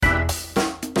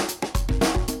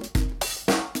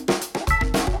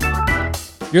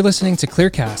You're listening to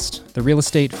Clearcast, the real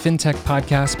estate fintech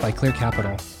podcast by Clear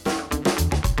Capital.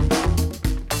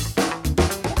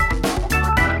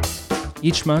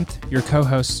 Each month, your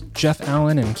co-hosts Jeff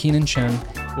Allen and Keenan Chen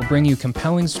will bring you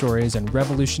compelling stories and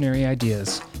revolutionary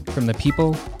ideas from the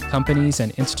people, companies,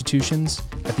 and institutions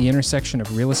at the intersection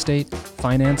of real estate,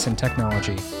 finance, and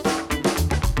technology.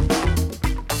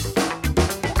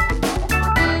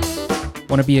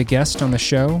 Want to be a guest on the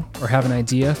show or have an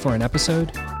idea for an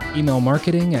episode? Email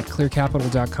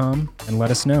marketing@clearcapital.com and let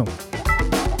us know.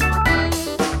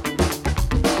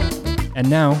 And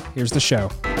now, here's the show.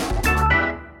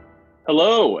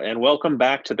 Hello, and welcome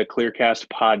back to the Clearcast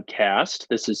podcast.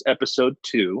 This is episode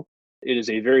 2. It is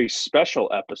a very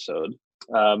special episode.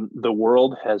 The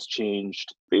world has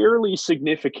changed fairly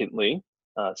significantly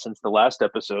since the last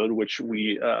episode, which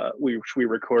we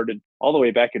recorded all the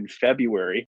way back in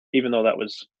February, even though that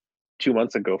was 2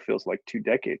 months ago, feels like 2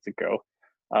 decades ago.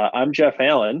 I'm Jeff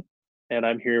Allen, and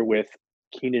I'm here with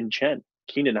Keenan Chen.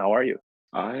 Keenan, how are you?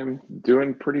 I'm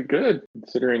doing pretty good,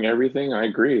 considering everything. I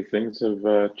agree. Things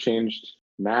have changed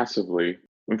massively.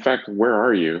 In fact, where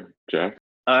are you, Jeff?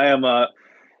 I am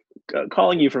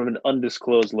calling you from an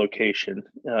undisclosed location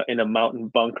in a mountain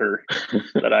bunker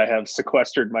that I have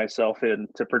sequestered myself in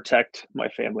to protect my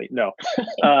family. No,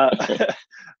 I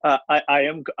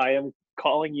am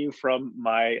calling you from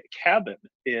my cabin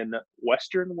in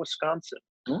western Wisconsin.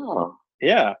 Oh,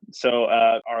 Yeah. So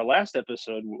our last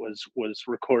episode was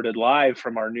recorded live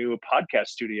from our new podcast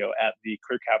studio at the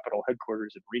Clear Capital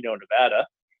headquarters in Reno, Nevada.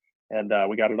 And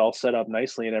we got it all set up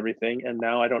nicely and everything. And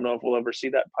now I don't know if we'll ever see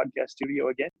that podcast studio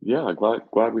again. yeah.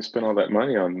 Glad we spent all that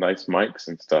money on nice mics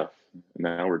and stuff.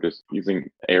 Now we're just using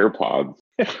AirPods.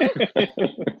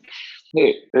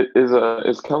 Hey,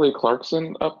 is Kelly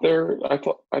Clarkson up there? I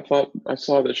thought I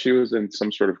saw that she was in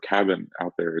some sort of cabin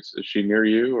out there. Is she near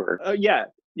you or? Yeah.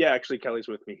 Actually, Kelly's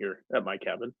with me here at my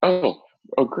cabin. Oh,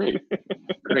 great,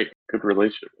 great, good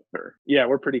relationship with her. Yeah,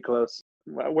 we're pretty close.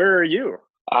 Where are you?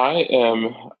 I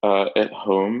am at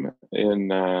home in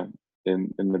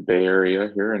the Bay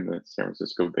Area here in the San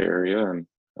Francisco Bay Area, and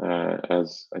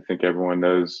as I think everyone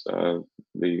knows,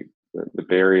 the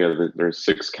Bay Area, there's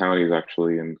 6 counties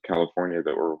actually in California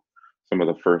that were some of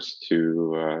the first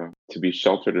to be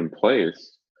sheltered in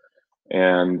place,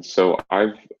 and so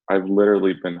I've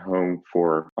literally been home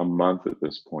for a month at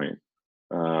this point.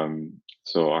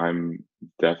 So I'm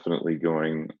definitely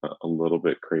going a little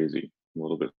bit crazy, a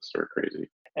little bit stir crazy.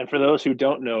 And for those who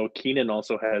don't know, Keenan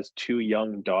also has 2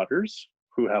 young daughters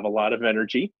who have a lot of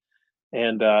energy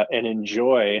and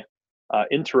enjoy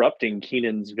interrupting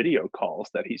Keenan's video calls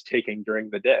that he's taking during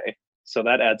the day. So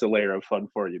that adds a layer of fun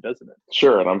for you, doesn't it?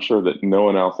 Sure, and I'm sure that no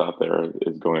one else out there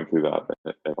is going through that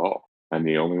at all. I'm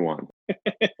the only one.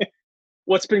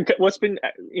 What's been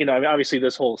obviously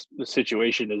this whole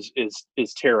situation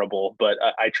is terrible, but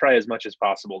I try as much as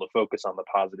possible to focus on the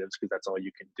positives because that's all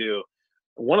you can do.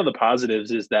 One of the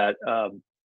positives is that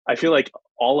I feel like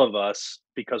all of us,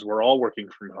 because we're all working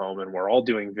from home and we're all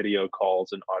doing video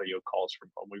calls and audio calls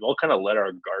from home, we've all kind of let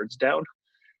our guards down.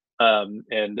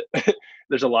 And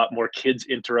there's a lot more kids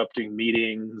interrupting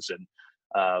meetings and,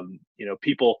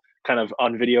 people kind of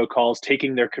on video calls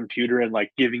taking their computer and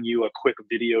like giving you a quick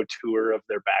video tour of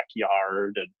their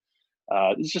backyard. And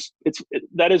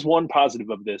that is one positive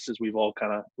of this is we've all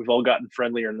gotten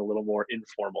friendlier and a little more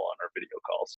informal on our video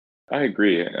calls. I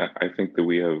agree. I think that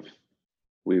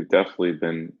we've definitely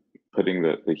been putting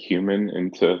the human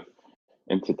into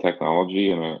technology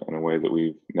in a way that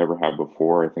we've never had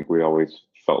before. I think we always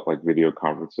felt like video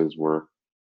conferences were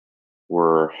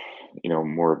more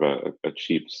of a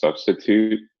cheap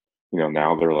substitute.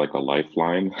 Now they're like a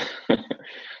lifeline.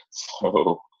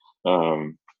 So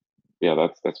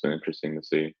that's been interesting to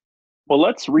see. Well,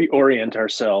 let's reorient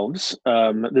ourselves.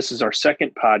 This is our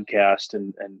second podcast,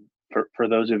 and for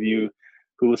those of you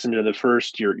who listened to the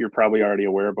first, you're probably already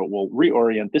aware, but we'll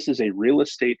reorient. This is a real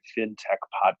estate fintech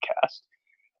podcast.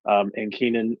 And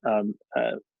Keenan,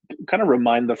 kind of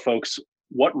remind the folks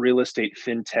what real estate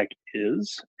fintech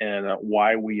is and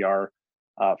why we are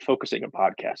focusing a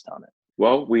podcast on it.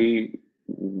 Well, we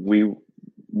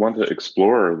want to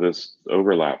explore this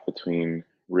overlap between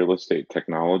real estate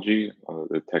technology,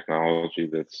 the technology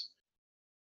that's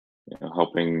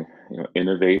helping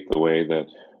innovate the way that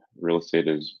real estate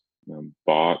is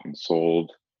bought and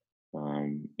sold,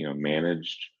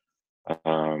 managed,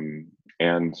 and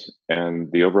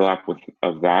the overlap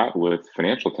of that with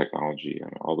financial technology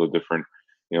and all the different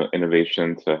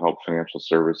innovation to help financial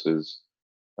services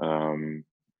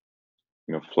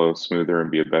flow smoother and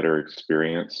be a better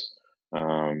experience.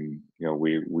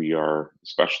 We are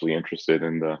especially interested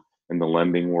in the the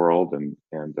lending world, and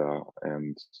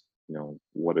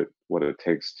what it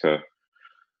takes to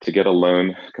get a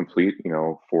loan complete,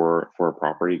 for a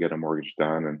property, get a mortgage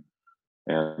done,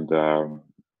 and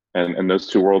and those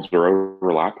two worlds are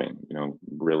overlapping.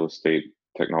 Real estate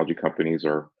technology companies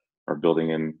are building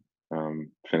in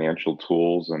financial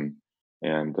tools, and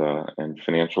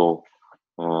financial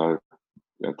uh,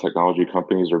 technology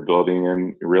companies are building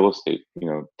in real estate,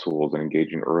 tools, and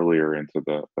engaging earlier into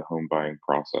the home buying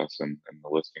process, and the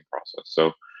listing process.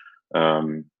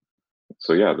 Um,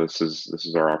 so yeah, this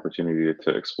is our opportunity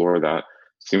to explore that.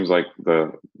 Seems like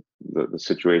the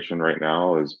situation right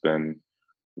now has been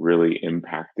really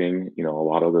impacting, a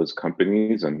lot of those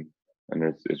companies, and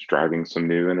it's driving some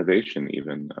new innovation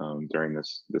even, during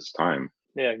this time.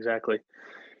 Yeah, exactly.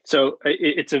 So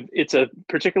it's a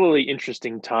particularly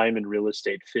interesting time in real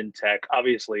estate fintech.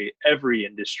 Obviously, every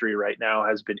industry right now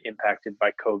has been impacted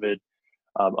by COVID,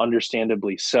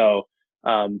 understandably so.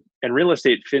 And real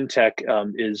estate fintech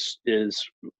is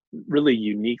really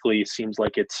uniquely, seems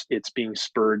like it's being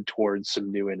spurred towards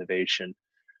some new innovation.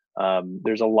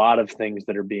 There's a lot of things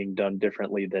that are being done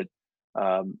differently that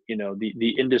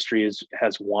the industry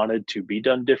has wanted to be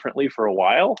done differently for a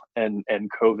while, and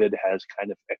COVID has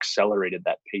kind of accelerated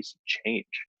that pace of change.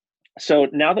 So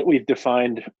now that we've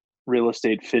defined real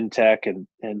estate fintech,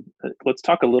 and let's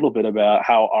talk a little bit about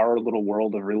how our little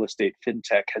world of real estate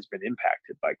fintech has been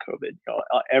impacted by COVID.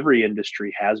 Every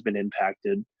industry has been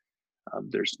impacted.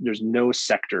 There's no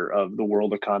sector of the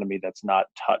world economy that's not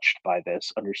touched by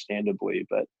this, understandably,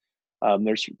 but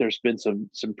there's been some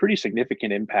pretty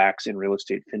significant impacts in real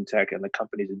estate fintech and the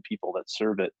companies and people that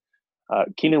serve it.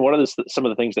 Keenan, what are some of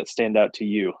the things that stand out to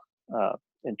you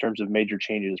in terms of major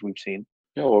changes we've seen?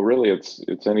 Yeah, well, really,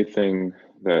 it's anything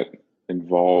that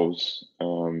involves,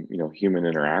 human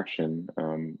interaction.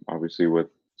 Obviously, with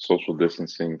social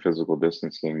distancing, physical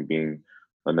distancing being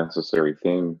a necessary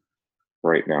thing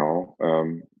right now.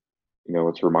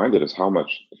 It's reminded us how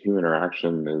much human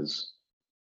interaction is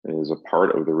a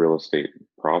part of the real estate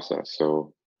process.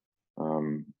 So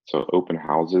open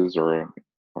houses are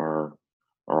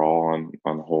all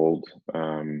on hold.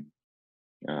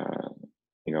 Uh,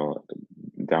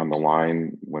 Down the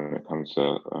line, when it comes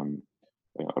to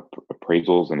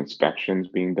appraisals and inspections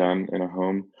being done in a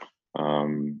home,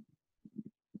 um,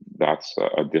 that's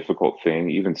a difficult thing.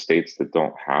 Even states that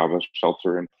don't have a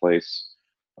shelter in place,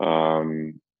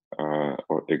 or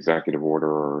executive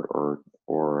order, or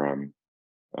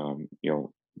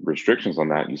restrictions on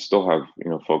that, you still have,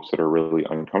 folks that are really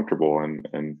uncomfortable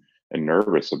and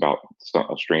nervous about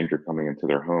a stranger coming into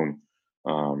their home,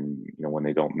 when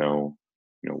they don't know,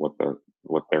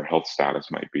 what their health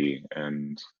status might be.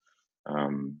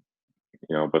 Um,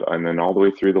 but and then all the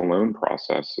way through the loan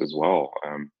process as well.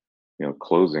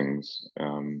 Closings,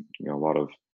 a lot of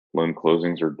loan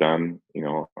closings are done,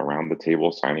 around the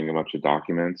table, signing a bunch of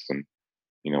documents, and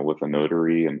with a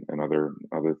notary, and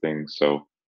other things. So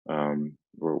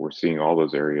we're seeing all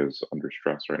those areas under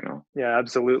stress right now. Yeah,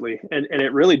 absolutely. And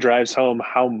it really drives home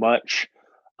how much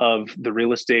of the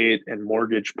real estate and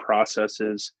mortgage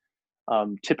processes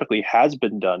typically has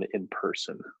been done in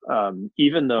person.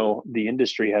 Even though the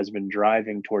industry has been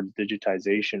driving towards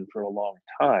digitization for a long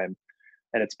time,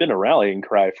 and it's been a rallying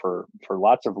cry for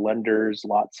lots of lenders,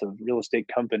 lots of real estate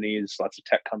companies, lots of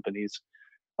tech companies.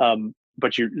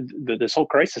 But this whole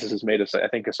crisis has made us, I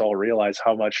think, us all realize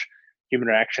how much human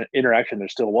interaction there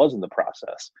still was in the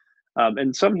process.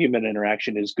 And some human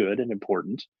interaction is good and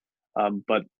important,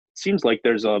 but it seems like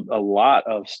there's a lot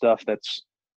of stuff that's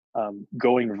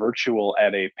going virtual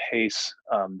at a pace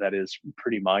that is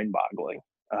pretty mind-boggling.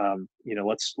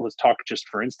 Let's talk just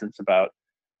for instance about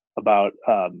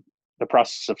the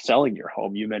process of selling your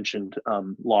home. You mentioned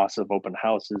loss of open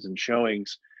houses and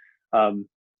showings. Um,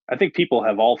 I think people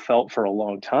have all felt for a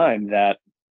long time that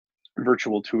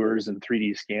virtual tours and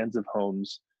 3D scans of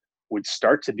homes would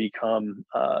start to become,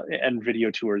 and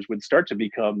video tours would start to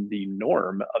become the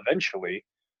norm eventually,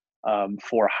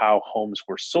 for how homes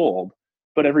were sold.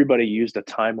 But everybody used a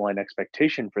timeline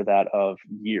expectation for that of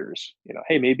years.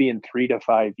 Hey, maybe in 3 to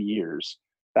 5 years,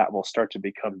 that will start to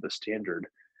become the standard.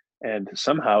 And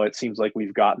somehow it seems like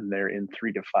we've gotten there in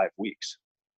 3 to 5 weeks.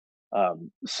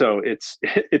 So it's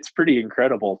it's pretty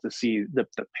incredible to see the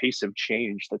pace of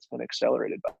change that's been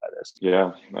accelerated by this.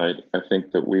 Yeah, I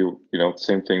think that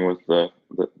same thing with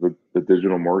the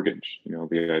digital mortgage.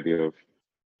 The idea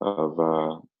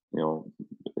of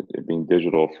it being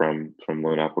digital from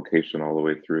loan application all the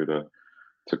way through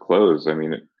to close. I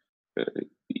mean,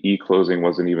 e-closing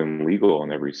wasn't even legal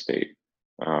in every state.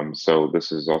 So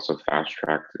this is also fast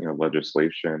tracked,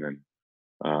 legislation,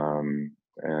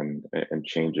 and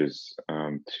changes,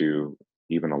 to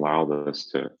even allow this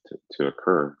to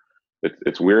occur.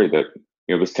 It's weird that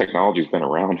this technology's been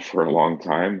around for a long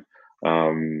time.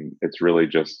 It's really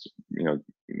just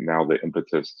now the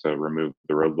impetus to remove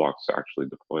the roadblocks to actually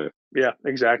deploy it. Yeah,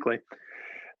 exactly.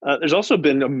 There's also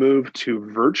been a move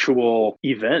to virtual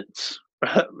events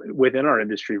within our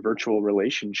industry, virtual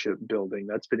relationship building.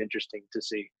 That's been interesting to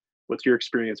see. What's your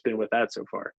experience been with that so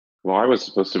far? Well, I was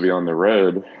supposed to be on the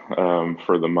road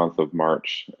for the month of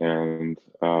March, and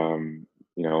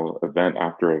event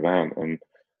after event, and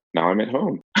now I'm at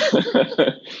home.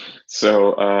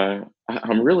 So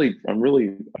I'm really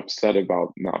upset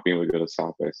about not being able to go to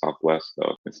South by Southwest,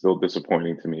 though. It's still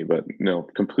disappointing to me, but no,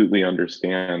 completely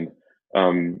understand.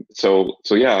 So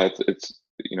yeah, it's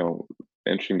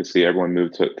interesting to see everyone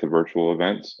move to virtual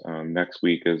events. Next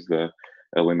week is the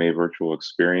LMA Virtual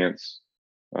Experience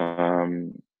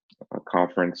a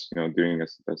conference, doing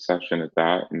a session at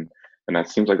that, and that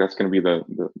seems like that's going to be the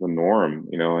norm,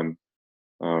 and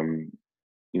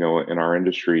in our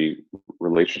industry,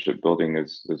 relationship building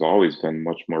has always been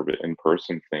much more of an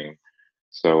in-person thing.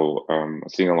 So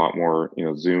seeing a lot more,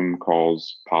 Zoom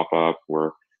calls pop up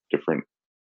where different,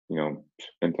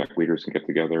 fintech leaders can get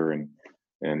together and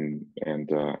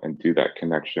do that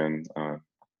connection. I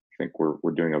think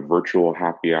we're doing a virtual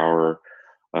happy hour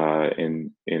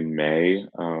in May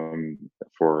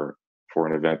for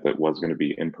an event that was going to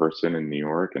be in person in New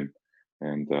York,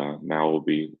 and now will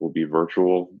be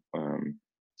virtual.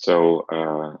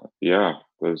 Yeah,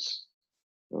 there's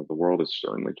the world has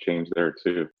certainly changed there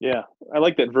too. Yeah, I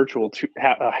like that virtual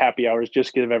happy hours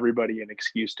just give everybody an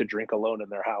excuse to drink alone in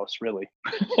their house, really.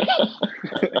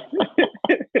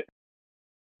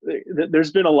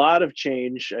 There's been a lot of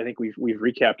change. I think we've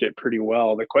recapped it pretty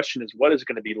well. The question is, what is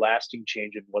going to be lasting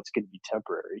change and what's going to be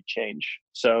temporary change?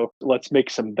 So let's make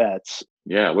some bets.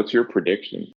 Yeah, what's your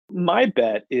prediction? My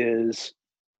bet is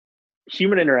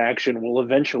human interaction will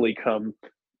eventually come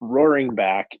roaring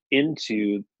back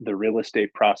into the real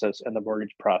estate process and the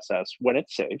mortgage process when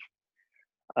it's safe,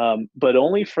 but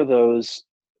only for those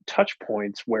touch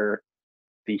points where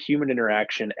the human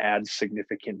interaction adds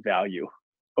significant value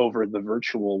over the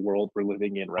virtual world we're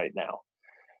living in right now.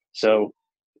 So,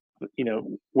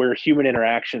 where human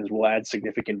interactions will add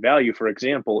significant value, for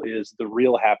example, is the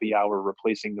real happy hour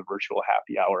replacing the virtual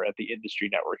happy hour at the industry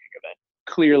networking event.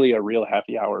 Clearly, a real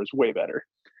happy hour is way better.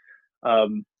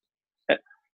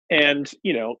 And,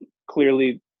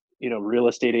 clearly, real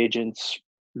estate agents,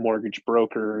 mortgage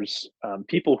brokers,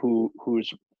 people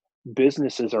whose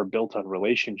businesses are built on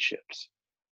relationships,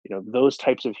 those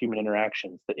types of human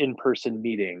interactions, the in-person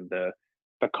meeting, the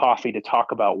coffee to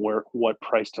talk about what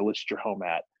price to list your home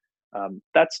at,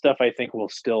 that stuff I think will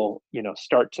still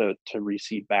start to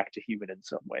recede back to human in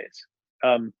some ways,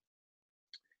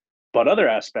 but other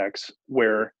aspects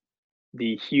where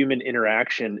the human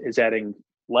interaction is adding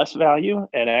less value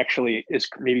and actually is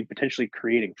maybe potentially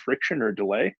creating friction or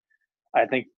delay, I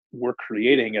think we're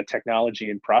creating a technology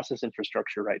and process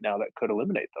infrastructure right now that could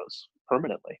eliminate those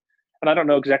permanently. And I don't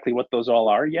know exactly what those all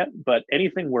are yet, but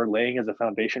anything we're laying as a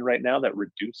foundation right now that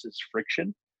reduces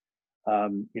friction,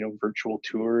 virtual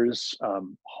tours,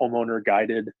 homeowner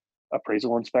guided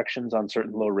appraisal inspections on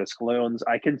certain low risk loans,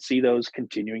 I can see those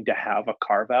continuing to have a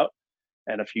carve out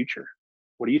and a future.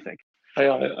 What do you think? I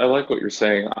like what you're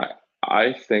saying.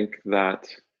 I think that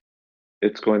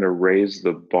it's going to raise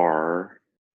the bar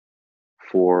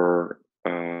for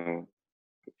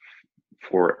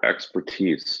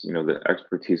expertise. The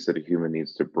expertise that a human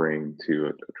needs to bring to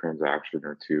a transaction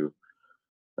or to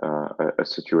a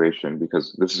situation,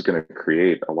 because this is going to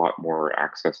create a lot more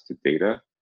access to data.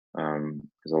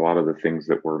 Because a lot of the things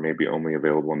that were maybe only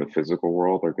available in the physical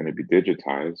world are going to be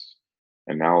digitized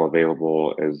and now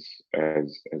available as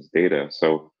data.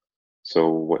 So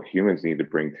what humans need to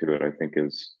bring to it, I think,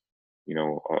 is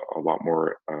a lot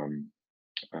more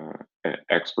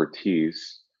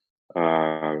expertise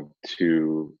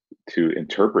to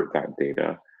interpret that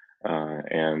data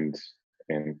and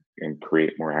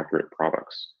create more accurate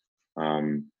products.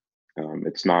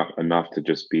 It's not enough to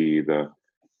just be the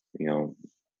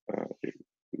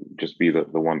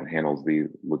the one that handles the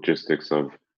logistics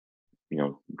of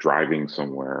driving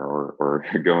somewhere or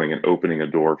going and opening a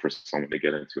door for someone to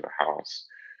get into a house.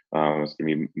 It's going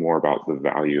to be more about the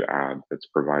value add that's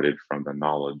provided from the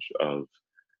knowledge of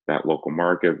that local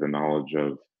market, the knowledge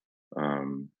of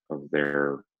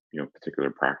their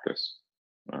particular practice.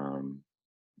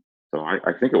 So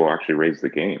I think it will actually raise the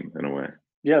game in a way.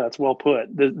 Yeah, that's well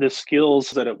put. The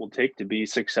skills that it will take to be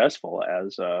successful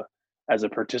as a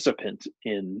participant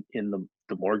in the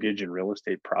mortgage and real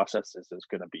estate processes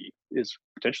is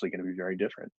potentially going to be very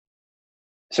different.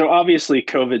 So obviously,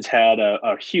 COVID's had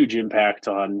a huge impact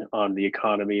on the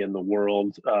economy and the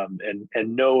world,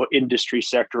 and no industry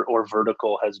sector or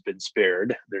vertical has been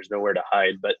spared. There's nowhere to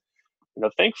hide. But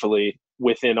thankfully,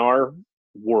 within our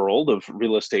world of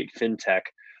real estate fintech,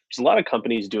 there's a lot of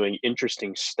companies doing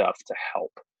interesting stuff to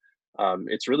help.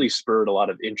 It's really spurred a lot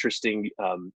of interesting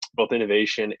both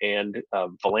innovation and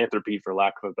philanthropy, for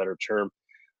lack of a better term.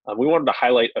 We wanted to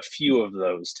highlight a few of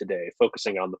those today,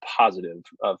 focusing on the positive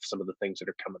of some of the things that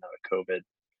are coming out of COVID.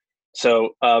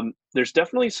 So there's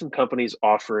definitely some companies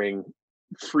offering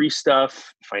free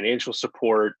stuff, financial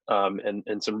support,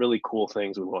 and some really cool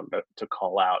things we wanted to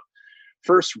call out.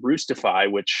 First, Roostify,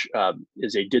 which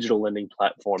is a digital lending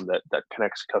platform that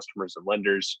connects customers and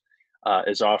lenders,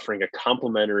 is offering a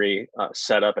complimentary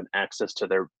setup and access to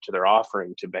their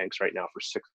offering to banks right now for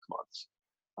 6 months.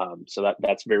 So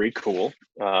that's very cool.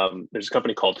 There's a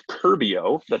company called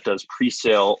Curbio that does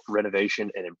pre-sale renovation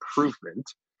and improvement.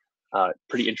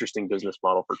 Pretty interesting business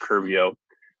model for Curbio.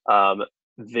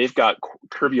 They've got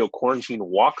Curbio Quarantine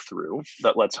Walkthrough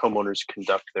that lets homeowners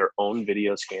conduct their own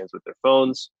video scans with their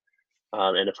phones.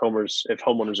 And if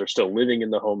homeowners are still living in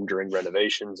the home during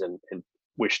renovations and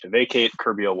wish to vacate,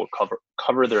 Curbio will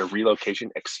cover their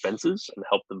relocation expenses and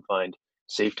help them find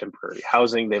safe temporary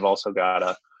housing. They've also got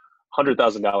a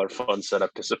 $100,000 fund set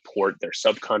up to support their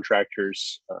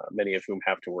subcontractors, many of whom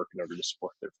have to work in order to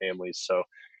support their families. So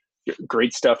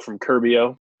great stuff from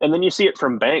Curbio. And then you see it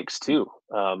from banks too.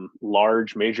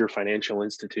 Large major financial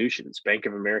institutions, Bank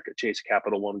of America, Chase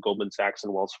Capital One, Goldman Sachs,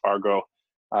 and Wells Fargo,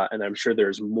 and I'm sure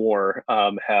there's more,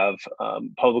 have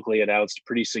publicly announced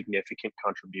pretty significant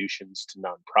contributions to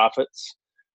nonprofits,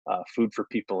 food for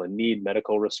people in need,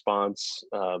 medical response,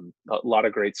 a lot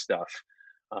of great stuff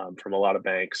from a lot of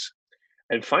banks.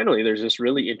 And finally, there's this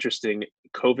really interesting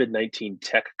COVID-19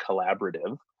 tech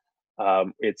collaborative.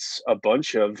 It's a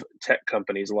bunch of tech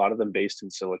companies, a lot of them based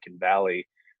in Silicon Valley,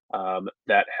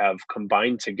 that have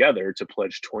combined together to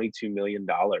pledge $22 million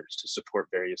to support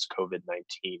various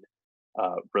COVID-19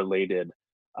 related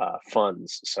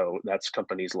funds. So that's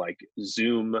companies like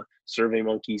Zoom,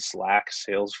 SurveyMonkey, Slack,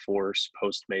 Salesforce,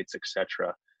 Postmates,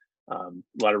 etc. A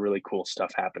lot of really cool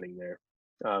stuff happening there.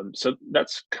 So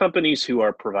that's companies who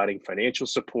are providing financial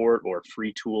support or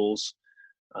free tools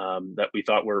that we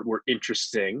thought were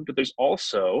interesting. But there's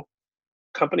also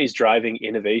companies driving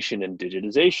innovation and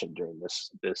digitization during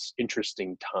this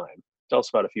interesting time. Tell us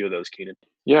about a few of those, Keenan.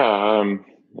 Yeah,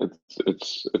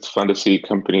 it's fun to see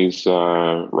companies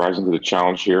rising to the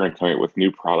challenge here and coming up with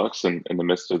new products in the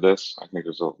midst of this. I think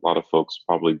there's a lot of folks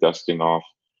probably dusting off,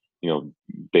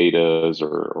 betas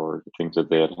or things that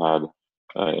they had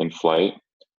in flight.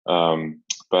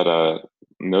 But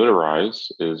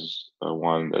Notarize is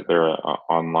one that they're an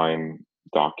online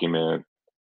document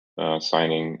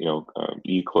signing,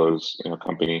 e-close,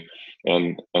 company,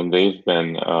 and they've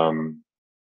been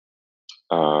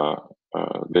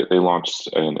they launched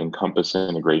an Encompass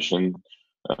integration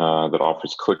that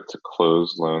offers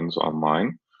click-to-close loans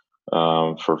online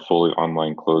for fully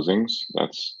online closings.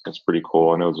 That's pretty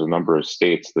cool. I know there's a number of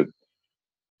states that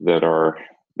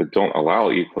don't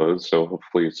allow e-close, so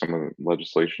hopefully some of the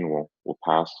legislation will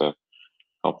pass to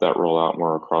help that roll out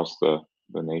more across the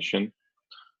nation.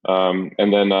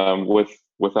 And then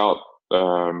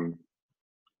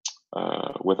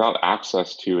without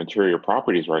access to interior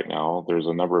properties right now, there's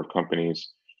a number of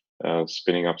companies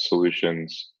spinning up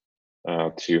solutions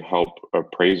to help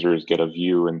appraisers get a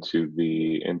view into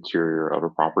the interior of a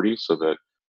property so that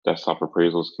desktop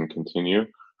appraisals can continue.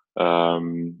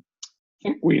 I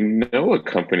think we know a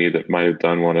company that might have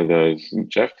done one of those.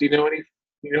 Jeff, do you know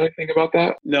anything about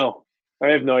that? No, I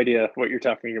have no idea what you're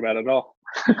talking about at all.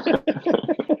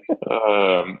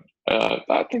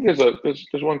 I think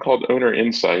there's one called Owner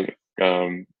Insight.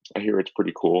 I hear it's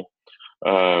pretty cool.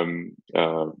 But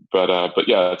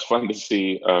yeah, it's fun to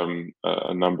see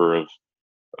a number of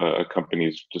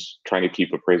companies just trying to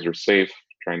keep appraisers safe,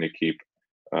 trying to keep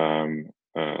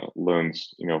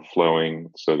loans flowing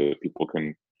so that people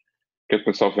can get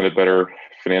themselves in a better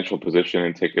financial position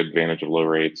and take advantage of low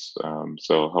rates.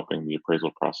 So helping the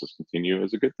appraisal process continue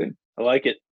is a good thing. I like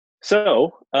it.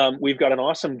 So we've got an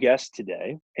awesome guest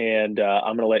today, and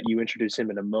I'm going to let you introduce him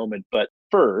in a moment. But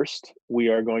first, we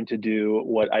are going to do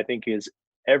what I think is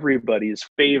everybody's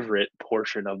favorite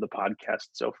portion of the podcast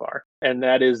so far, and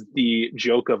that is the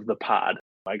joke of the pod.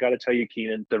 I got to tell you,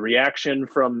 Keenan, the reaction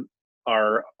from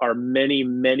our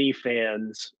many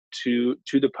fans to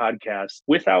the podcast,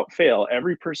 without fail,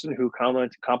 every person who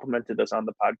complimented us on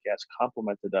the podcast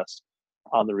complimented us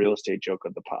on the real estate joke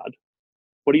of the pod.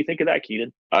 What do you think of that,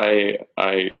 Keenan? I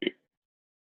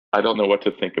don't know what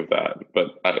to think of that,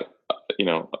 but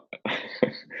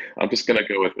I'm just gonna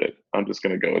go with it. I'm just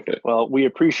gonna go with it. Well, we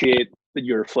appreciate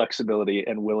your flexibility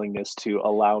and willingness to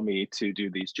allow me to do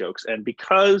these jokes. And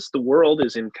because the world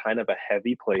is in kind of a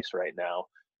heavy place right now,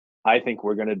 I think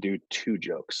we're going to do 2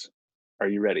 jokes. Are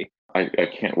you ready? I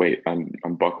can't wait.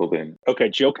 I'm buckled in. Okay,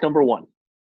 joke number 1.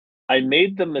 I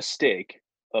made the mistake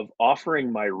of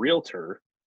offering my realtor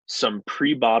some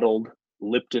pre-bottled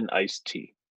Lipton iced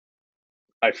tea.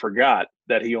 I forgot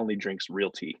that he only drinks real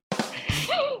tea.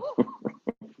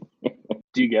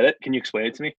 Do you get it? Can you explain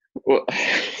it to me? Well,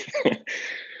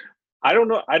 I don't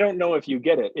know. I don't know if you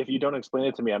get it. If you don't explain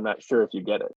it to me, I'm not sure if you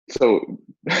get it. so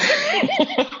I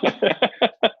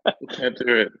can't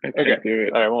do it. I can't do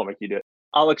it. All right, I won't make you do it.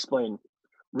 I'll explain.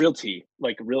 Realty,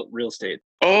 like real estate.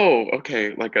 Oh,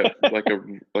 okay. Like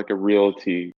a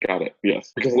realty. Got it.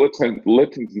 Yes. Because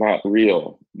Lipton's not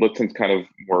real. Lipton's kind of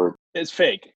more It's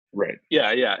fake. right.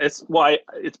 Yeah. It's why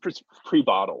it's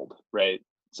pre-bottled, right?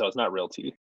 So it's not real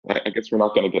tea. I guess we're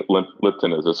not going to get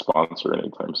Lipton as a sponsor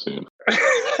anytime soon.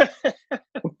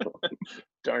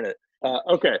 Darn it.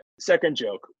 Okay, second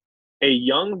joke. A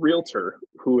young realtor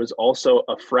who is also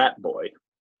a frat boy,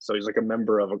 so he's like a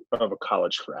member of a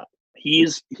college frat.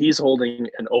 He's holding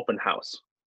an open house,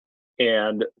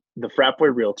 and the frat boy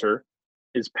realtor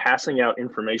is passing out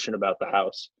information about the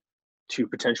house to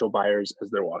potential buyers as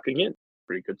they're walking in.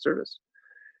 Pretty good service.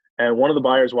 And one of the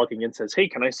buyers walking in says, "Hey,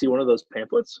 can I see one of those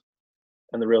pamphlets?"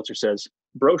 And the realtor says,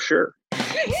 "Brochure."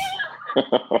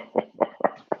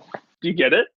 Do you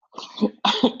get it?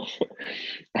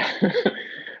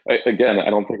 Again,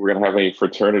 I don't think we're going to have any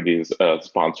fraternities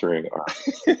sponsoring our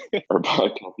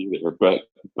podcast either. But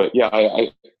yeah,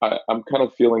 I'm kind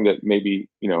of feeling that maybe,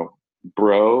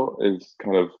 bro is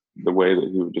kind of the way that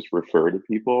he would just refer to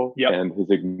people. Yep. And his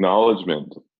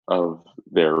acknowledgement of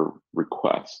their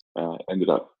request ended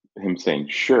up him saying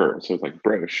sure. So it's like,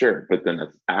 bro, sure. But then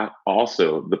it's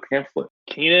also the pamphlet.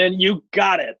 Keenan, you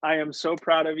got it. I am so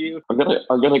proud of you. I'm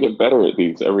gonna get better at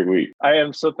these every week. I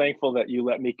am so thankful that you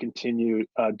let me continue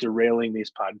derailing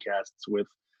these podcasts with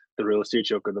the real estate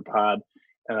joke of the pod,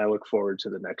 and I look forward to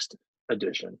the next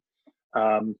edition.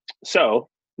 So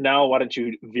now, why don't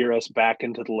you veer us back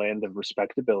into the land of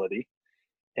respectability,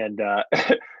 and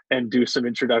and do some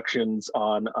introductions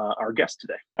on our guest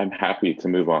today. I'm happy to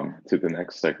move on to the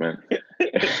next segment.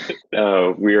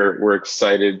 We're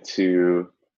excited to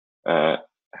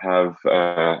have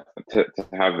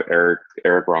Eric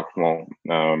Rockmel,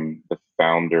 the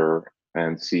founder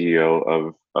and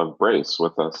CEO of Brace,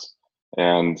 with us.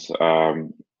 And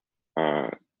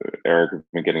Eric, I've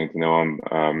been getting to know him.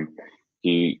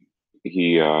 He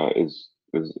is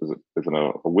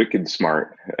a wicked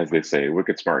smart, as they say,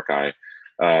 wicked smart guy.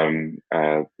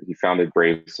 He founded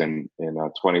Brace in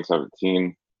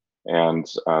 2017, and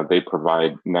they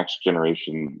provide next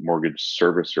generation mortgage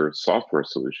servicer software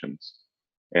solutions.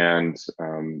 And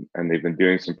they've been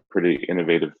doing some pretty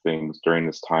innovative things during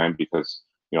this time because,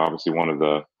 obviously one of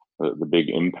the big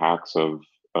impacts of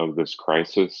this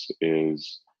crisis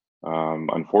is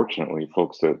unfortunately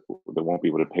folks that won't be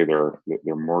able to pay their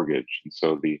mortgage. And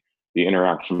so the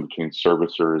interaction between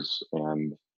servicers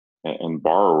and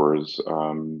borrowers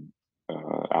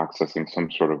accessing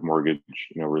some sort of mortgage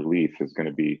relief is going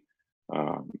to be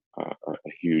a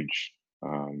huge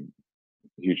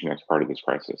next part of this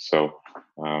crisis. So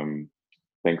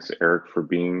thanks, Eric, for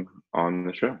being on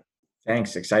the show.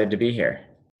 Thanks. Excited to be here.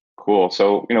 Cool.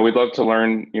 So we'd love to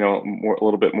learn a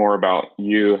little bit more about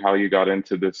you, how you got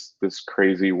into this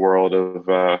crazy world of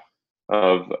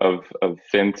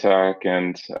fintech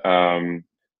and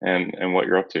what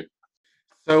you're up to.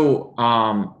 So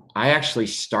I actually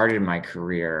started my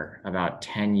career about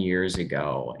 10 years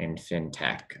ago in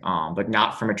fintech, but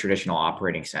not from a traditional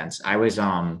operating sense. I was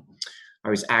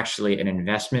actually an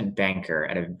investment banker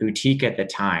at a boutique at the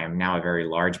time, now a very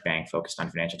large bank focused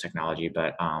on financial technology,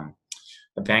 but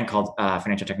a bank called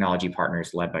Financial Technology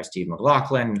Partners, led by Steve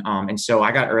McLaughlin. And so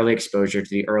I got early exposure to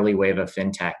the early wave of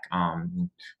fintech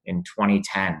in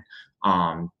 2010.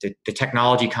 The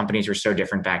technology companies were so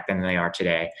different back then than they are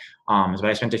today. So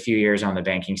I spent a few years on the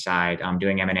banking side,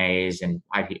 doing M&As and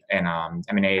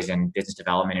M&As and business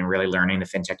development, and really learning the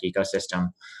fintech ecosystem.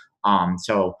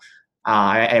 So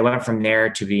I went from there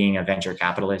to being a venture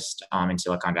capitalist in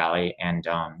Silicon Valley, and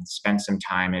spent some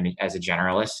time as a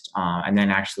generalist, and then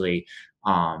actually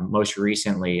most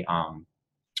recently,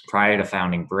 prior to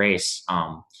founding Brace,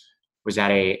 I was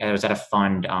at a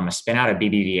fund, a spin out of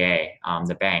BBVA,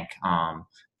 the bank.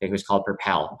 It was called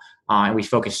Propel, and we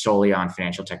focused solely on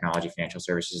financial technology, financial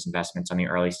services investments on the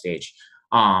early stage.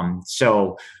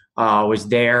 So was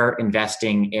there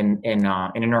investing in and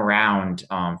around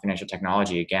financial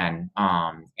technology again,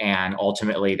 and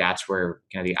ultimately that's where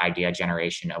kind of the idea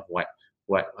generation of what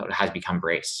has become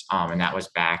Brace, and that was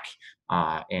back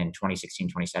in 2016,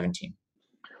 2017.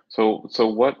 So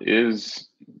what is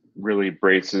really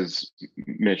Brace's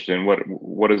mission?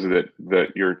 What is it that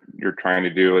you're trying to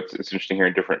do? It's interesting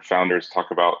hearing different founders talk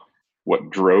about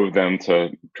what drove them to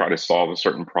try to solve a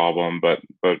certain problem, but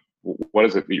what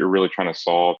is it that you're really trying to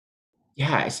solve?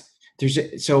 Yeah,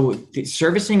 so the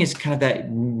servicing is kind of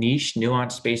that niche,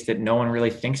 nuanced space that no one really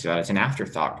thinks about. It's an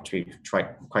afterthought, to be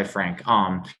quite frank.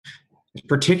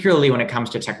 Particularly when it comes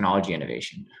to technology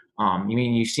innovation.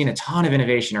 You've seen a ton of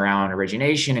innovation around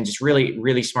origination and just really,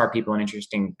 really smart people and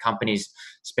interesting companies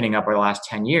spinning up over the last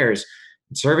 10 years.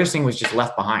 Servicing was just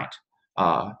left behind.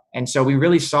 And so we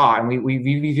really saw, and we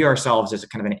view ourselves as a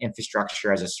kind of an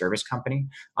infrastructure as a service company.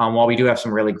 While we do have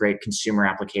some really great consumer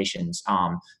applications,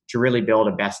 to really build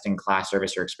a best-in-class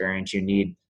servicer experience, you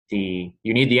need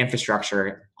the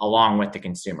infrastructure along with the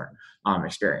consumer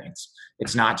experience.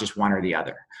 It's not just one or the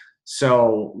other.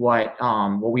 So what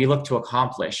we look to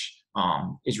accomplish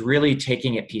is really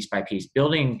taking it piece by piece.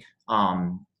 Building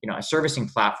a servicing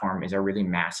platform is a really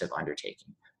massive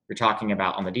undertaking. You're talking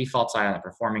about on the default side, on the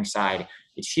performing side,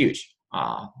 it's huge.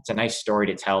 It's a nice story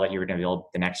to tell that you're going to build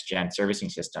the next gen servicing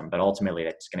system, but ultimately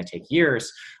that's going to take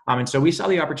years. And so we saw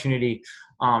the opportunity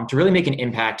to really make an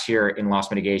impact here in loss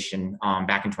mitigation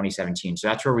back in 2017. So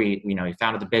that's where we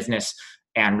founded the business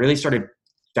and really started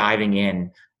diving in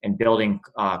and building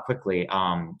quickly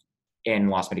in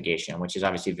loss mitigation, which is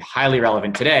obviously highly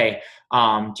relevant today.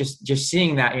 Just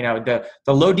seeing that,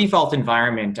 the low default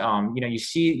environment, you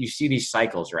see these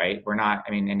cycles, right?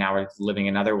 And now we're living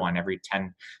another one every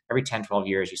 10, 12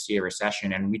 years, you see a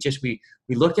recession. And we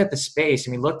looked at the space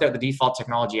and we looked at the default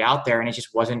technology out there and it just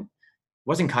wasn't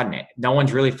cutting it. No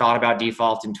one's really thought about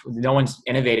default and no one's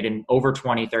innovated in over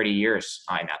 20, 30 years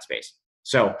in that space.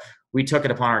 So we took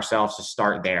it upon ourselves to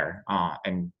start there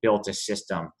and built a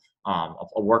system, a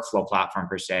workflow platform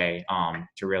per se,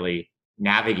 to really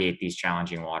navigate these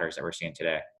challenging waters that we're seeing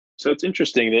today. So it's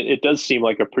interesting that it does seem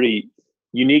like a pretty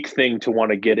unique thing to want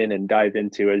to get in and dive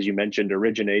into. As you mentioned,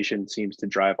 origination seems to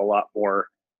drive a lot more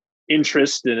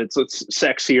interest and it's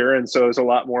sexier. And so there's a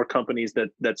lot more companies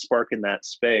that spark in that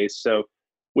space. So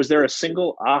was there a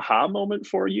single aha moment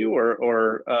for you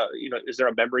or is there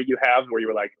a memory you have where you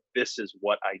were like, this is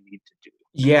what I need to do?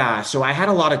 Yeah. So I had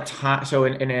a lot of time. So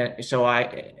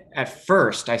at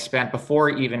first I spent, before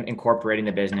even incorporating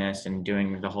the business and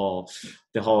doing the whole,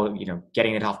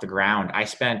 getting it off the ground, I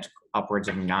spent upwards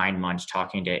of 9 months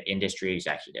talking to industry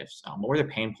executives. What were their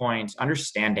pain points,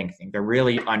 understanding things. They're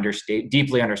really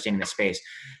deeply understanding the space.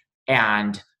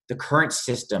 And the current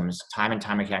systems, time and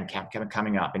time again, kept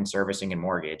coming up in servicing and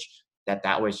mortgage,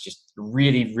 that was just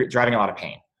really driving a lot of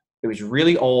pain. It was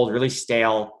really old, really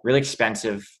stale, really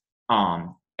expensive.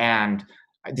 And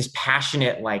this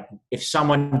passionate, like, if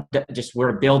someone just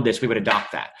were to build this, we would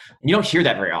adopt that. And you don't hear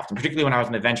that very often, particularly when I was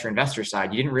on the venture investor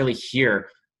side. You didn't really hear,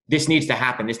 this needs to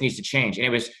happen, this needs to change. And it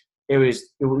was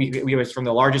from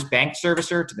the largest bank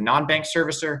servicer to the non-bank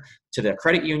servicer to the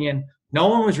credit union. No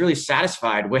one was really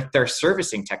satisfied with their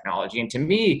servicing technology. And to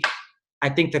me, I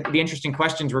think that the interesting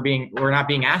questions were not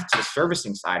being asked to the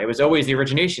servicing side. It was always the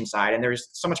origination side, and there's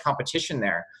so much competition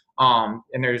there. And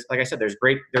there's, like I said, there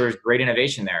was great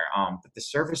innovation there. But the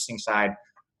servicing side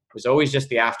was always just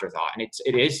the afterthought.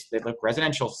 And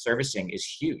residential servicing is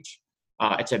huge.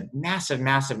 It's a massive,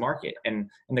 massive market, and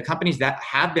the companies that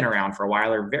have been around for a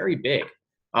while are very big.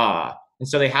 And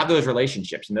so they have those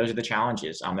relationships, and those are the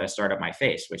challenges that a startup might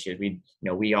face, which is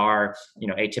we are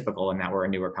atypical in that we're a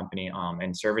newer company,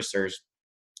 and servicers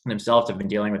themselves have been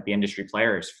dealing with the industry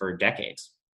players for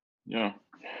decades. Yeah,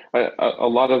 a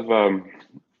lot of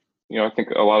I think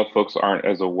a lot of folks aren't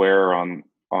as aware on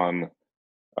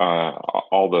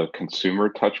all the consumer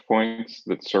touch points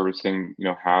that servicing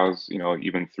has,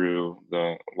 even through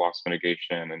the loss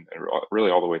mitigation and really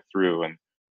all the way through.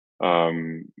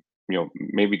 And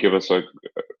maybe give us an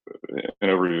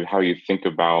overview of how you think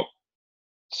about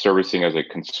servicing as a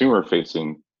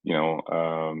consumer-facing,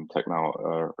 technology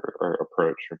or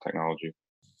approach or technology.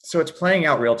 So it's playing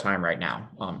out real time right now,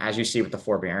 as you see with the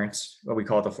forbearance, what we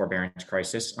call it the forbearance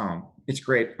crisis. It's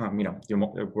great,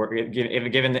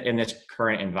 given in this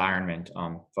current environment,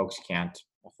 folks can't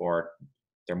afford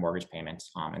their mortgage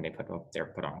payments, and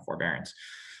they're put on forbearance.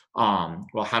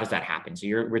 Well, how does that happen? So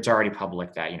it's already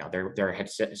public that they're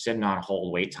sitting on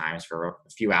hold wait times for a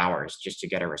few hours just to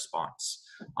get a response.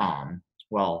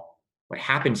 Well, what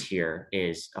happens here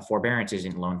is a forbearance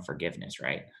isn't loan forgiveness,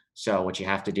 right? So what you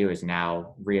have to do is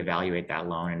now reevaluate that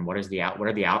loan and what are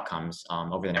the outcomes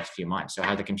over the next few months. So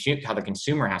how the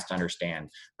consumer has to understand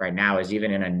right now is,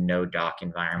 even in a no doc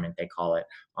environment, they call it,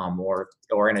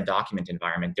 or in a document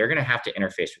environment, they're going to have to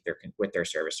interface with their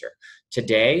servicer.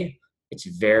 Today, it's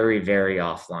very, very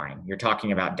offline. You're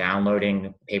talking about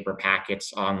downloading paper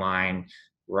packets online,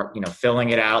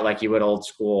 filling it out like you would old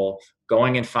school,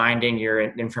 going and finding your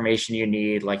information you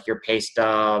need, like your pay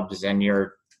stubs and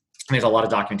there's a lot of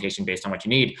documentation based on what you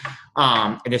need,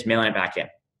 and just mailing it back in.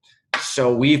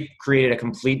 So we've created a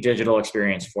complete digital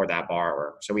experience for that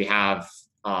borrower. So we have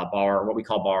what we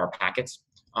call borrower packets.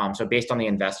 So based on the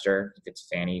investor, if it's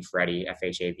Fannie, Freddie,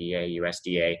 FHA, VA,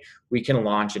 USDA, we can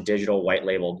launch a digital white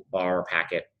labeled borrower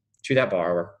packet to that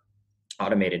borrower,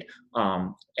 automated,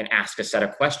 and ask a set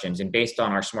of questions. And based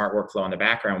on our smart workflow in the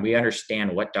background, we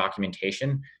understand what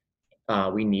documentation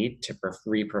we need to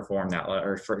re-perform that,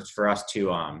 or for us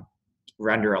to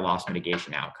render a loss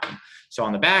mitigation outcome. So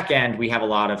on the back end, we have a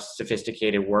lot of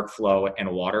sophisticated workflow and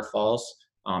waterfalls,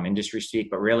 industry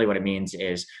speak, but really what it means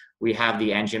is we have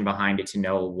the engine behind it to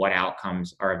know what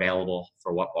outcomes are available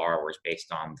for what borrowers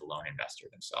based on the loan investor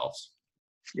themselves.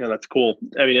 Yeah, that's cool.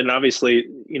 I mean, and obviously,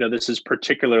 this is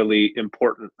particularly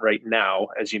important right now,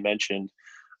 as you mentioned.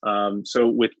 So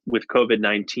with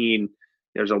COVID-19,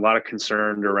 there's a lot of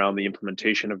concern around the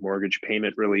implementation of mortgage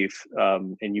payment relief.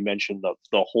 And you mentioned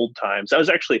the hold times.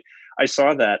 I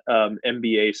saw that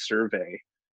MBA survey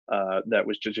that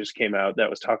was just came out that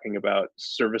was talking about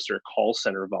servicer call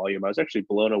center volume. I was actually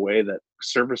blown away that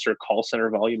servicer call center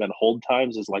volume and hold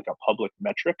times is like a public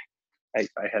metric. I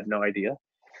had no idea.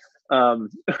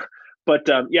 But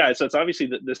yeah, so it's obviously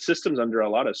the system's under a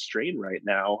lot of strain right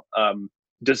now.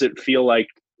 Does it feel like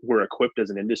we're equipped as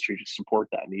an industry to support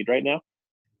that need right now?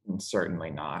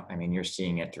 Certainly not. I mean, you're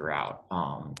seeing it throughout.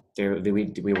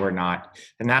 We were not,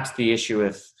 and that's the issue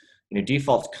with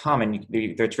defaults come, and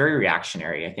it's very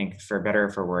reactionary. I think for better or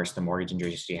for worse, the mortgage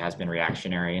industry has been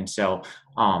reactionary, and so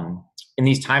in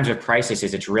these times of crisis,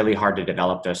 it's really hard to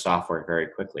develop those software very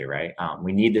quickly, right?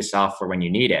 We need the software when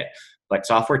you need it, but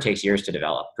software takes years to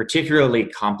develop, particularly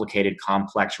complicated,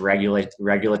 complex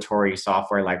regulatory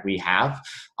software like we have.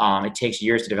 It takes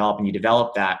years to develop, and you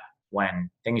develop that when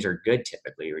things are good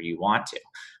typically, or you want to.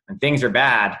 When things are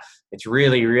bad, it's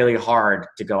really, really hard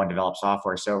to go and develop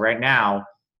software. So right now,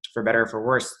 for better or for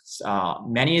worse,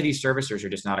 many of these servicers are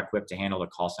just not equipped to handle the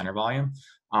call center volume.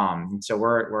 So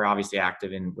we're obviously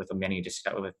active with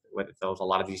a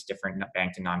lot of these different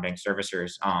banked and non-bank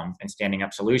servicers and standing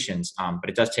up solutions. But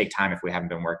it does take time if we haven't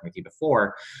been working with you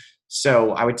before.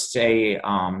 So I would say,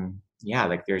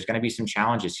 there's going to be some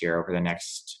challenges here over the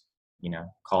next,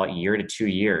 call it year to 2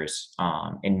 years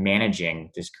in managing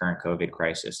this current COVID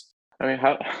crisis. I mean,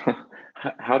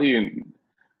 how do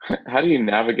you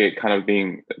navigate kind of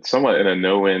being somewhat in a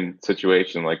no-win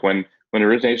situation? Like when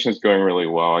origination is going really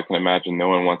well, I can imagine no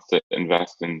one wants to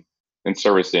invest in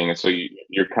servicing, and so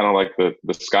you're kind of like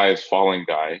the sky is falling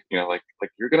guy. Like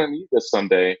you're gonna need this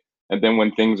someday, and then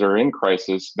when things are in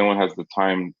crisis, no one has the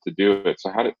time to do it.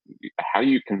 So how do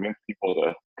you convince people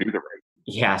to do the right?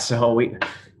 Yeah, so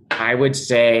I would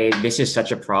say this is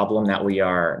such a problem that we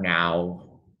are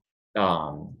now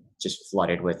just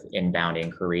flooded with inbound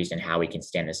inquiries and how we can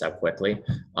stand this up quickly,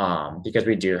 because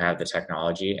we do have the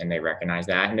technology and they recognize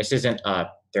that. And this isn't a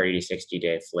 30 to 60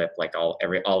 day flip, like all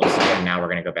of a sudden now we're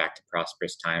going to go back to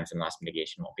prosperous times and loss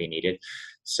mitigation won't be needed.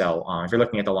 So if you're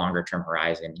looking at the longer term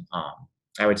horizon,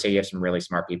 I would say you have some really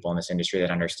smart people in this industry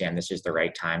that understand this is the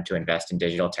right time to invest in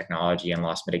digital technology and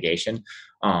loss mitigation,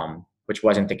 which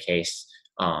wasn't the case.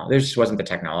 There just wasn't the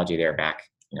technology there back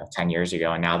 10 years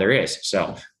ago, and now there is.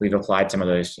 So we've applied some of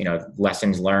those,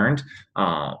 lessons learned,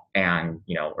 and,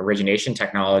 origination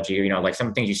technology, like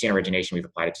some things you see in origination, we've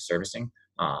applied it to servicing.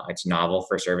 It's novel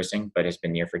for servicing, but it's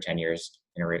been near for 10 years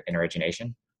in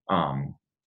origination. And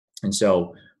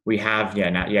so we have,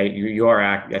 you are,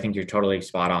 I think you're totally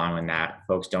spot on when that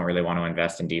folks don't really want to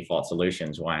invest in default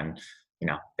solutions when,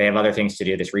 they have other things to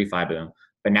do, this refi boom.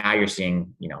 But now you're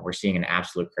seeing, we're seeing an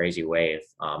absolute crazy wave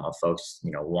of folks,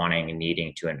 wanting and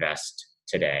needing to invest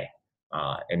today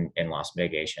in loss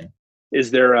mitigation. Is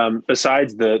there,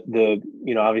 besides the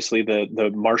obviously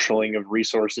the marshaling of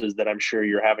resources that I'm sure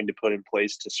you're having to put in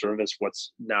place to service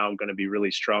what's now going to be really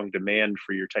strong demand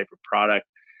for your type of product,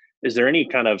 is there any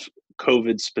kind of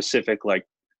COVID specific, like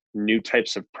new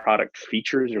types of product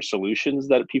features or solutions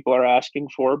that people are asking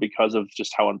for because of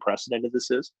just how unprecedented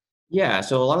this is? Yeah,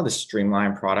 so a lot of the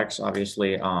streamlined products,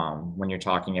 obviously, when you're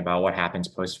talking about what happens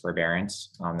post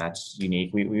forbearance, that's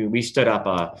unique. We stood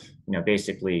up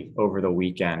basically over the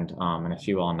weekend and a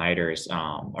few all nighters,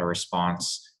 a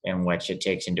response in which it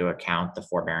takes into account the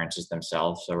forbearances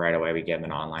themselves. So right away we give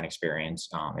an online experience.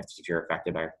 If you're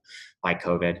affected by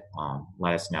COVID,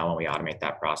 let us know and we automate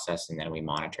that process and then we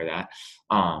monitor that.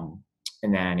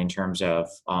 And then in terms of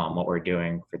what we're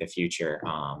doing for the future,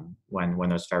 when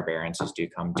those forbearances do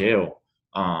come due,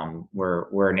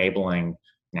 we're enabling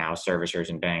now servicers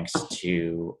and banks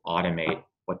to automate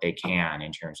what they can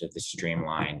in terms of the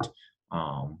streamlined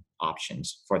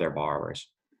options for their borrowers.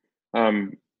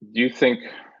 Do you think,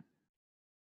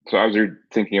 so as you're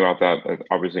thinking about that,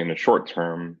 obviously in the short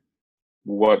term,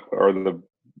 what are the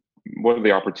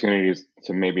opportunities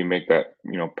to maybe make that,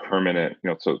 permanent,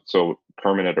 so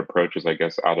permanent approaches, I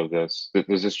guess, out of this?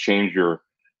 Does this change your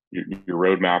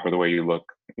roadmap or the way you look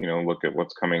at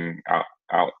what's coming out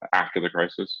after the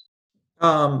crisis?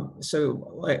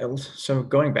 So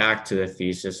going back to the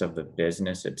thesis of the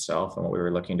business itself and what we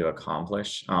were looking to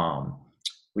accomplish,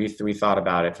 we thought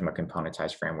about it from a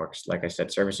componentized framework. Like I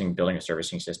said, building a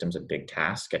servicing system is a big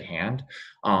task at hand.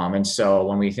 And so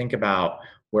when we think about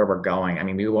where we're going, I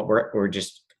mean, we're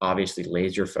just obviously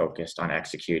laser focused on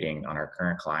executing on our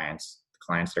current clients, the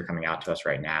clients that are coming out to us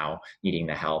right now, needing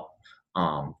the help.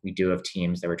 We do have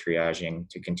teams that we're triaging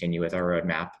to continue with our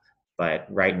roadmap, but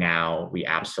right now we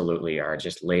absolutely are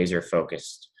just laser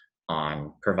focused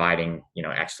on providing,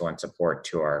 excellent support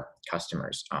to our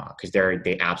customers because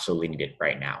they absolutely need it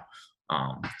right now.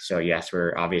 So yes,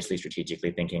 we're obviously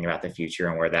strategically thinking about the future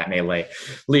and where that may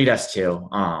lead us to.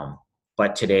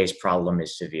 But today's problem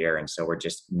is severe, and so we're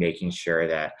just making sure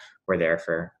that we're there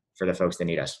for the folks that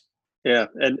need us. Yeah,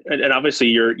 and obviously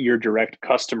your direct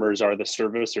customers are the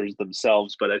servicers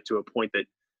themselves, but to a point that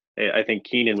I think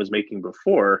Keenan was making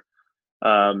before,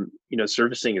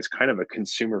 servicing is kind of a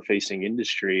consumer-facing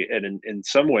industry, and in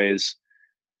some ways,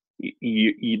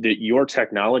 your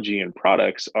technology and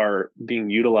products are being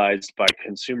utilized by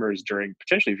consumers during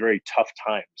potentially very tough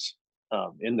times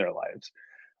in their lives.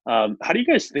 How do you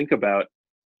guys think about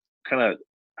kind of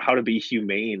how to be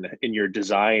humane in your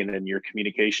design and your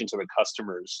communication to the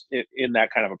customers in that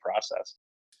kind of a process?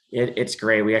 It's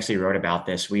great. We actually wrote about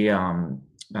this. We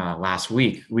last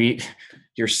week.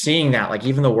 You're seeing that, like,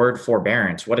 even the word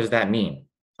forbearance. What does that mean?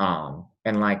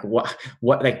 And like what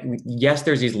like, yes,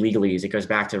 there's these legalese. It goes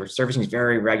back to servicing is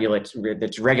very regulated.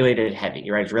 It's regulated heavy,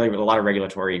 right? It's really a lot of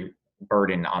regulatory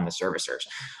burden on the servicers.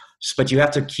 But you have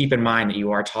to keep in mind that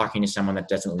you are talking to someone that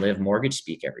doesn't live mortgage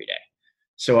speak every day.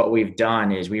 So what we've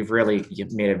done is we've really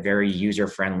made a very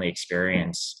user-friendly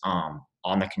experience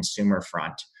on the consumer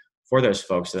front for those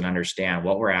folks that understand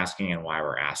what we're asking and why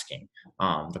we're asking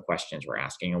the questions we're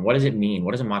asking. And what does it mean?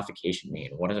 What does a modification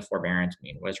mean? What does a forbearance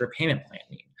mean? What does a repayment plan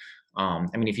mean?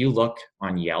 I mean, if you look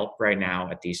on Yelp right now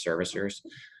at these servicers,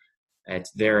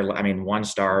 it's there. I mean, 1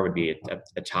 star would be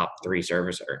a top 3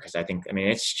 servicer because I think, I mean,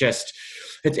 it's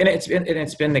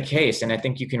been the case, and I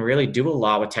think you can really do a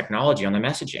lot with technology on the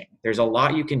messaging. There's a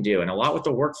lot you can do, and a lot with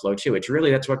the workflow too. It's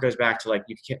really, that's what goes back to, like,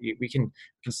 we can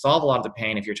solve a lot of the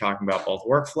pain if you're talking about both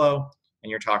workflow and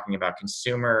you're talking about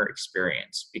consumer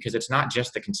experience, because it's not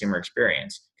just the consumer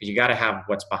experience, because you got to have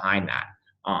what's behind that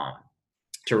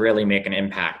to really make an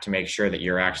impact, to make sure that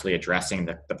you're actually addressing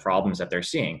the problems that they're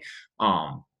seeing.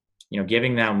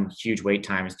 Giving them huge wait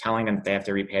times, telling them that they have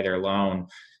to repay their loan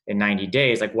in 90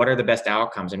 days, like, what are the best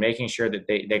outcomes, and making sure that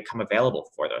they come available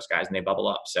for those guys and they bubble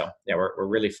up. So yeah, we're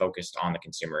really focused on the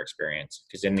consumer experience,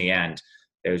 because in the end,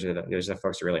 those are the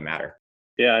folks that really matter.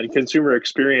 Yeah, and consumer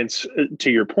experience,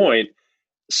 to your point,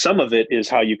 some of it is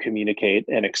how you communicate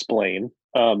and explain,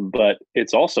 but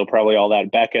it's also probably all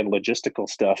that back-end logistical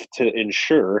stuff to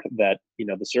ensure that,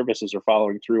 the services are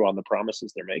following through on the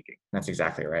promises they're making. That's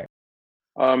exactly right.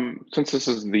 Since this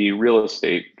is the real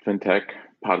estate fintech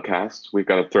podcast, we've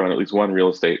got to throw in at least one real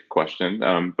estate question.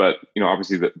 But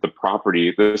obviously the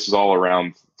property, this is all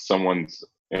around someone's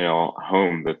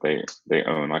home that they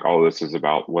own. Like, all of this is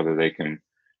about whether they can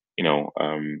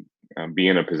be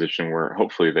in a position where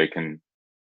hopefully they can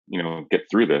get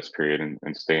through this period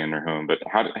and stay in their home. But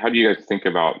how do you guys think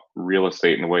about real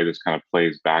estate and the way this kind of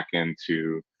plays back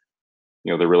into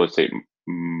the real estate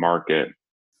market?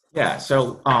 Yeah.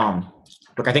 So,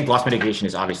 look, I think loss mitigation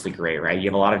is obviously great, right? You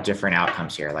have a lot of different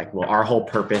outcomes here. Like, well, our whole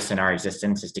purpose in our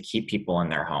existence is to keep people in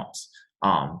their homes.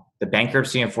 The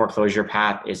bankruptcy and foreclosure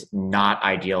path is not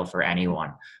ideal for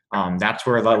anyone. That's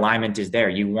where the alignment is there.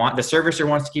 The servicer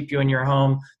wants to keep you in your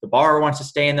home. The borrower wants to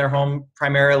stay in their home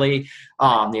primarily.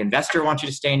 The investor wants you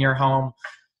to stay in your home.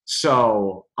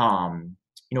 So,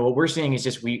 what we're seeing is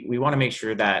just we want to make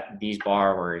sure that these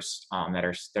borrowers that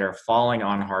are falling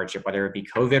on hardship, whether it be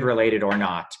COVID related or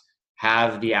not,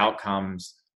 have the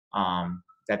outcomes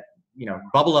that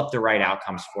bubble up the right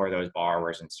outcomes for those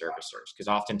borrowers and servicers, because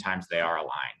oftentimes they are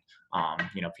aligned.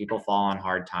 People fall on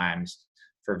hard times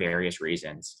for various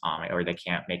reasons, or they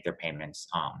can't make their payments.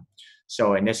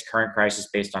 So in this current crisis,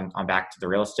 based on back to the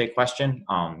real estate question,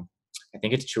 I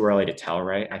think it's too early to tell,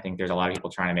 right? I think there's a lot of people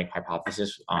trying to make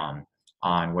hypotheses on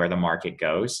where the market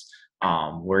goes.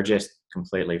 We're just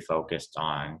completely focused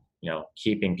on,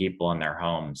 keeping people in their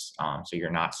homes. So you're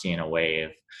not seeing a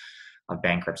wave of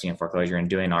bankruptcy and foreclosure, and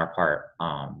doing our part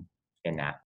in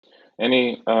that.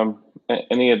 Any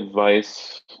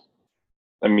advice?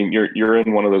 I mean, you're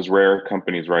in one of those rare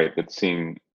companies, right, that's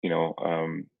seeing,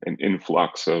 an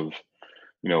influx of,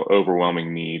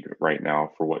 overwhelming need right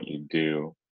now for what you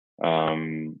do.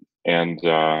 I'm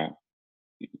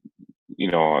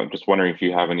just wondering if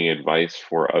you have any advice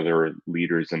for other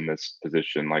leaders in this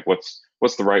position. Like, what's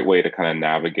the right way to kind of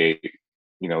navigate,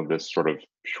 this sort of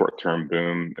short-term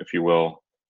boom, if you will,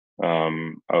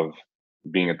 of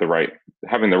being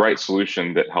having the right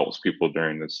solution that helps people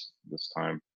during this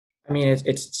time? I mean,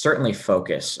 it's certainly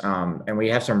focus. And we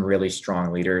have some really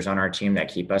strong leaders on our team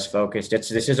that keep us focused.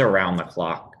 This is around the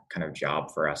clock kind of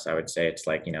job for us. I would say it's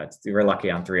like, we're lucky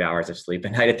on 3 hours of sleep a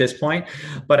night at this point.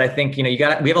 But I think, we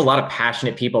have a lot of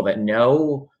passionate people that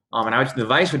know, and the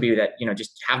advice would be that,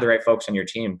 just have the right folks on your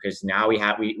team, because now we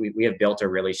have built a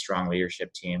really strong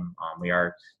leadership team. We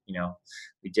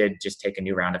did just take a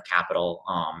new round of capital,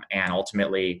 and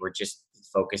ultimately we're just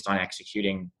focused on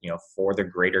executing, for the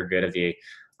greater good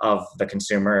of the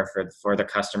consumer, for the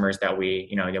customers that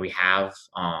we have,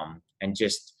 and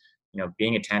just,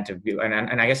 being attentive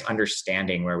and I guess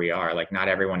understanding where we are. Like, not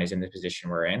everyone is in the position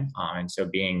we're in. And so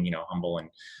being, humble and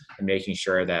making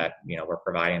sure that, we're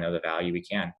providing the value we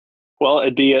can. Well,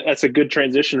 that's a good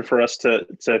transition for us to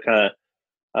kind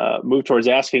of move towards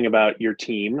asking about your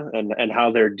team and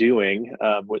how they're doing.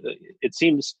 It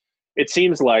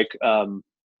seems like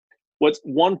what's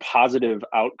one positive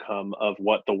outcome of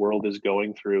what the world is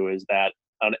going through is that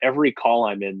on every call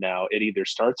I'm in now, it either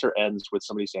starts or ends with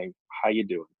somebody saying, "How you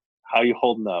doing? How you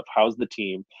holding up? How's the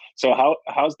team?" So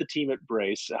how's the team at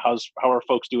Brace? How are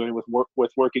folks doing with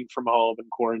working from home and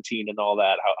quarantine and all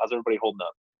that? How's everybody holding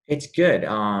up? It's good.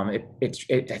 I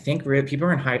think people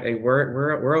are in high.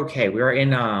 We're okay. We are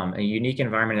in a unique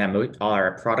environment that all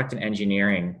our product and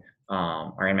engineering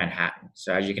are in Manhattan.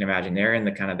 So as you can imagine, they're in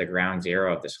the kind of the ground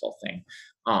zero of this whole thing.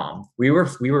 We were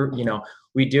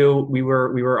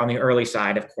on the early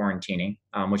side of quarantining,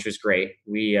 which was great.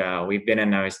 We've been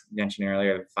in, I was mentioning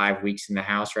earlier, 5 weeks in the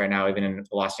house right now. We've been in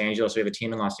Los Angeles. We have a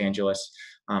team in Los Angeles,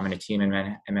 and a team in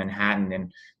Manhattan.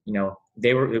 And,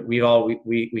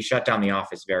 we shut down the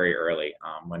office very early,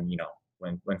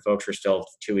 when folks were still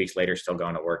 2 weeks later, still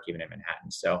going to work, even in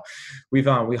Manhattan. So we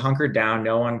hunkered down.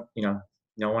 No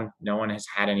one has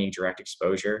had any direct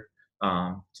exposure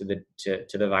to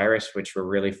the virus, which we're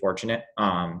really fortunate.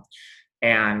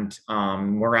 And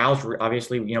morale's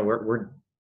obviously,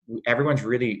 everyone's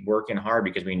really working hard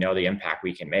because we know the impact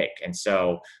we can make. And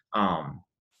so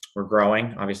we're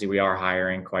growing. Obviously, we are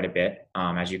hiring quite a bit,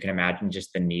 as you can imagine,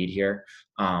 just the need here.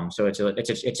 So it's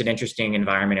an interesting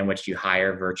environment in which you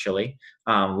hire virtually.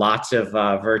 Lots of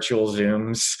virtual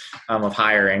Zooms of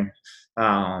hiring.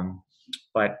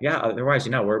 But yeah, otherwise,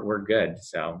 we're good.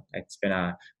 So it's been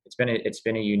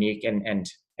a unique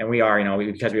and we are,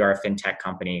 because we are a fintech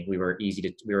company, we were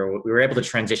able to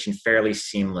transition fairly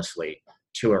seamlessly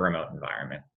to a remote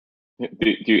environment.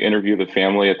 Do you interview the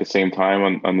family at the same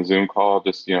time on the Zoom call?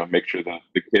 Just, make sure that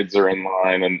the kids are in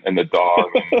line and the dog.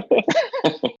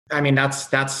 I mean,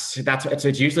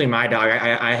 it's usually my dog.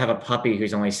 I have a puppy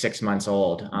who's only 6 months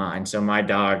old. And so my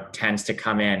dog tends to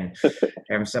come in.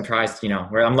 I'm surprised,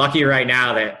 I'm lucky right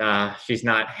now that she's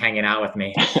not hanging out with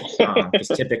me. Because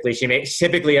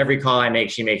typically every call I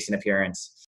make, she makes an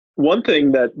appearance. One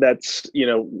thing that's,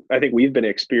 I think we've been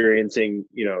experiencing,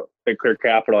 at Clear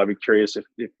Capital, I'd be curious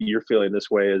if you're feeling this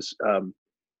way, is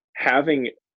having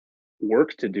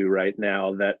work to do right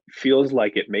now that feels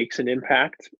like it makes an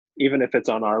impact, even if it's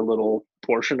on our little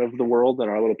portion of the world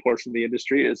and our little portion of the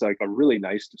industry, is like a really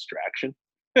nice distraction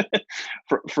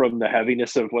from the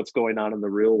heaviness of what's going on in the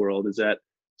real world. Is that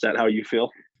how you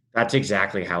feel? That's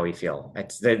exactly how we feel.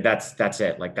 That's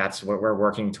it. Like, that's what we're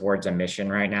working towards, a mission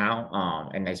right now.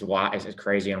 And as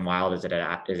crazy and wild as it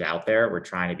is out there, we're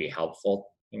trying to be helpful,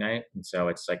 and so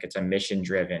it's a mission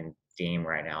driven theme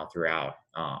right now throughout.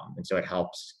 And so it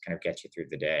helps kind of get you through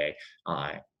the day.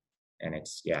 And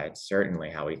it's certainly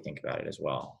how we think about it as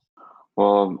well.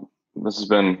 Well, this has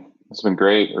been It's been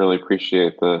great. Really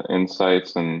appreciate the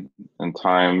insights and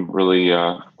time. Really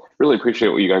appreciate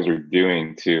what you guys are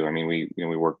doing too. I mean, we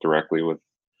work directly with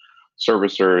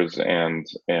servicers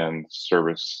and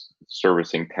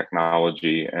servicing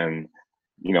technology, and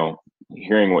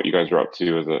hearing what you guys are up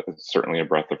to is certainly a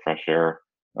breath of fresh air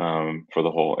for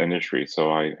the whole industry.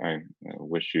 So I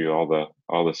wish you all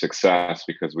the success,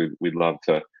 because we'd love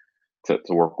to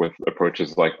work with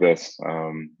approaches like this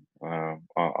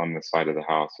on this side of the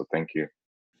house. So thank you.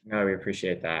 No, we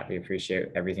appreciate that. We appreciate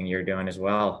everything you're doing as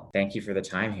well. Thank you for the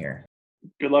time here.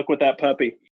 Good luck with that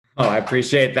puppy. Oh, I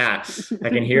appreciate that. I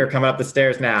can hear her come up the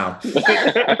stairs now.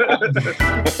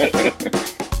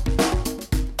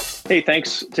 Hey,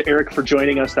 thanks to Eric for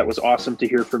joining us. That was awesome to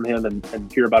hear from him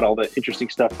and hear about all the interesting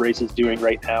stuff Raise is doing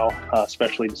right now,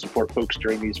 especially to support folks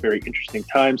during these very interesting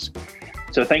times.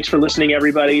 So thanks for listening,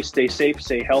 everybody. Stay safe,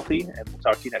 stay healthy, and we'll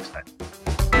talk to you next time.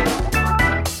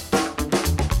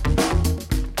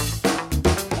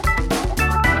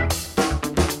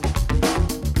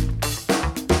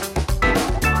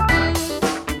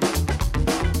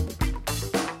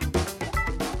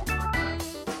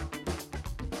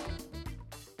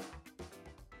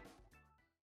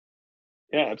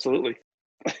 Yeah, absolutely.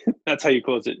 That's how you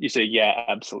close it. You say, yeah,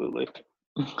 absolutely.